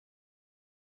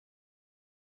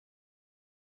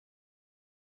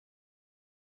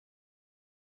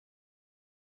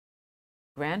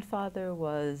Grandfather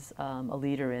was a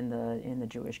leader in the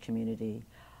Jewish community.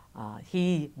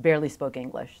 He barely spoke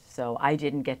English, so I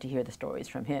didn't get to hear the stories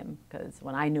from him because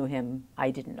when I knew him,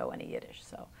 I didn't know any Yiddish.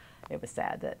 So it was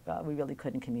sad that we really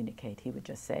couldn't communicate. He would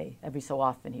just say every so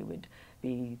often he would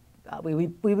be we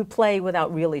would play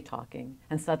without really talking,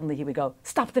 and suddenly he would go,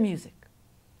 "Stop the music."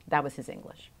 That was his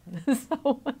English.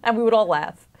 So, and we would all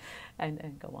laugh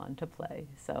and go on to play.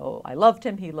 So I loved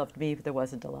him, he loved me, but there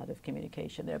wasn't a lot of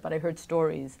communication there. But I heard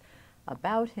stories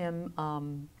about him,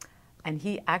 and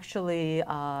he actually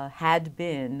had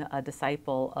been a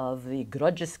disciple of the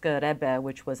Grodziska Rebbe,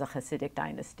 which was a Hasidic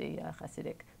dynasty, a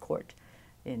Hasidic court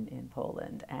in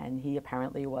Poland. And he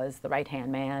apparently was the right-hand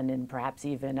man and perhaps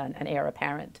even an heir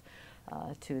apparent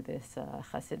to this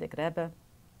Hasidic Rebbe.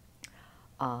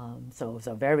 So it was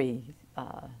a very,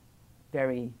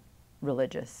 very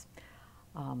religious.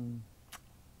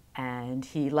 And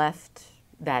he left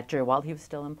that year while he was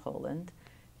still in Poland.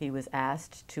 He was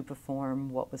asked to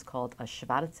perform what was called a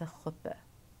Shvartse Khupe,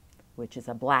 which is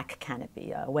a black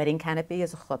canopy. A wedding canopy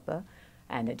is a chuppah,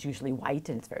 and it's usually white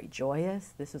and it's very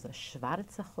joyous. This is a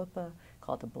Shvartse Khupe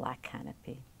called a black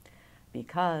canopy.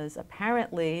 Because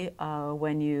apparently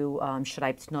when you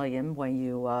schreibt noyim, when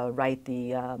you write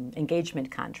the engagement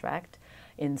contract,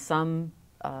 in some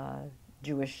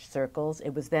Jewish circles,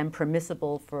 it was then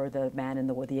permissible for the man and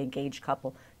the engaged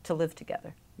couple to live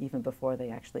together, even before they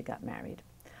actually got married.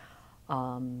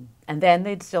 And then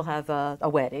they'd still have a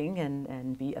wedding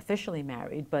and be officially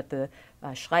married, but the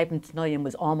schreibt noyim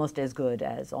was almost as good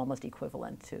as, almost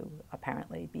equivalent to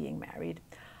apparently being married.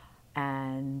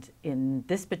 And in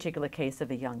this particular case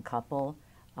of a young couple,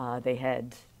 they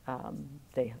had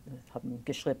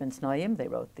geschrieben noyim, they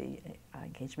wrote the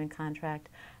engagement contract,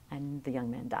 and the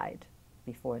young man died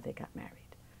before they got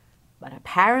married. But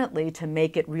apparently, to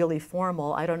make it really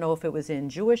formal, I don't know if it was in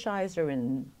Jewish eyes or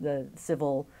in the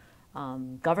civil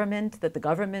government, that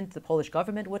the Polish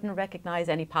government wouldn't recognize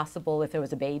any possible, if there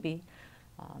was a baby,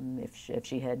 if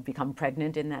she had become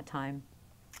pregnant in that time,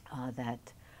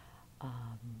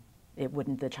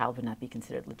 the child would not be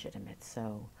considered legitimate.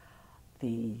 So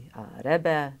the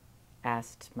Rebbe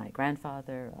asked my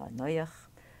grandfather, Noach,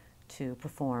 to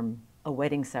perform a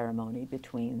wedding ceremony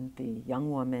between the young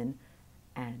woman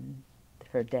and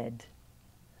her dead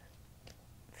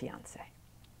fiance.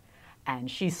 And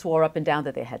she swore up and down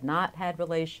that they had not had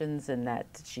relations and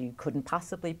that she couldn't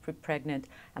possibly be pregnant.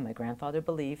 And my grandfather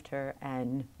believed her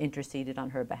and interceded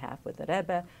on her behalf with the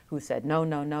Rebbe, who said, no,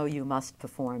 no, no, you must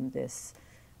perform this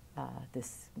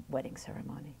wedding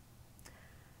ceremony.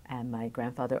 And my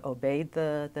grandfather obeyed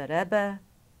the Rebbe,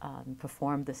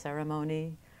 performed the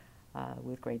ceremony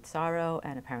with great sorrow,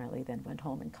 and apparently then went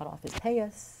home and cut off his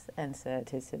payas and said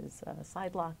his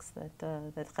side locks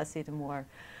that Hasidim wore,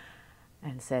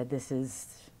 and said, this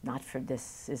is not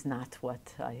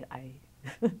what I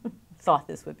thought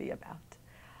this would be about.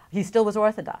 He still was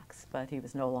Orthodox, but he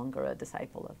was no longer a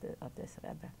disciple of this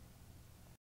Rebbe.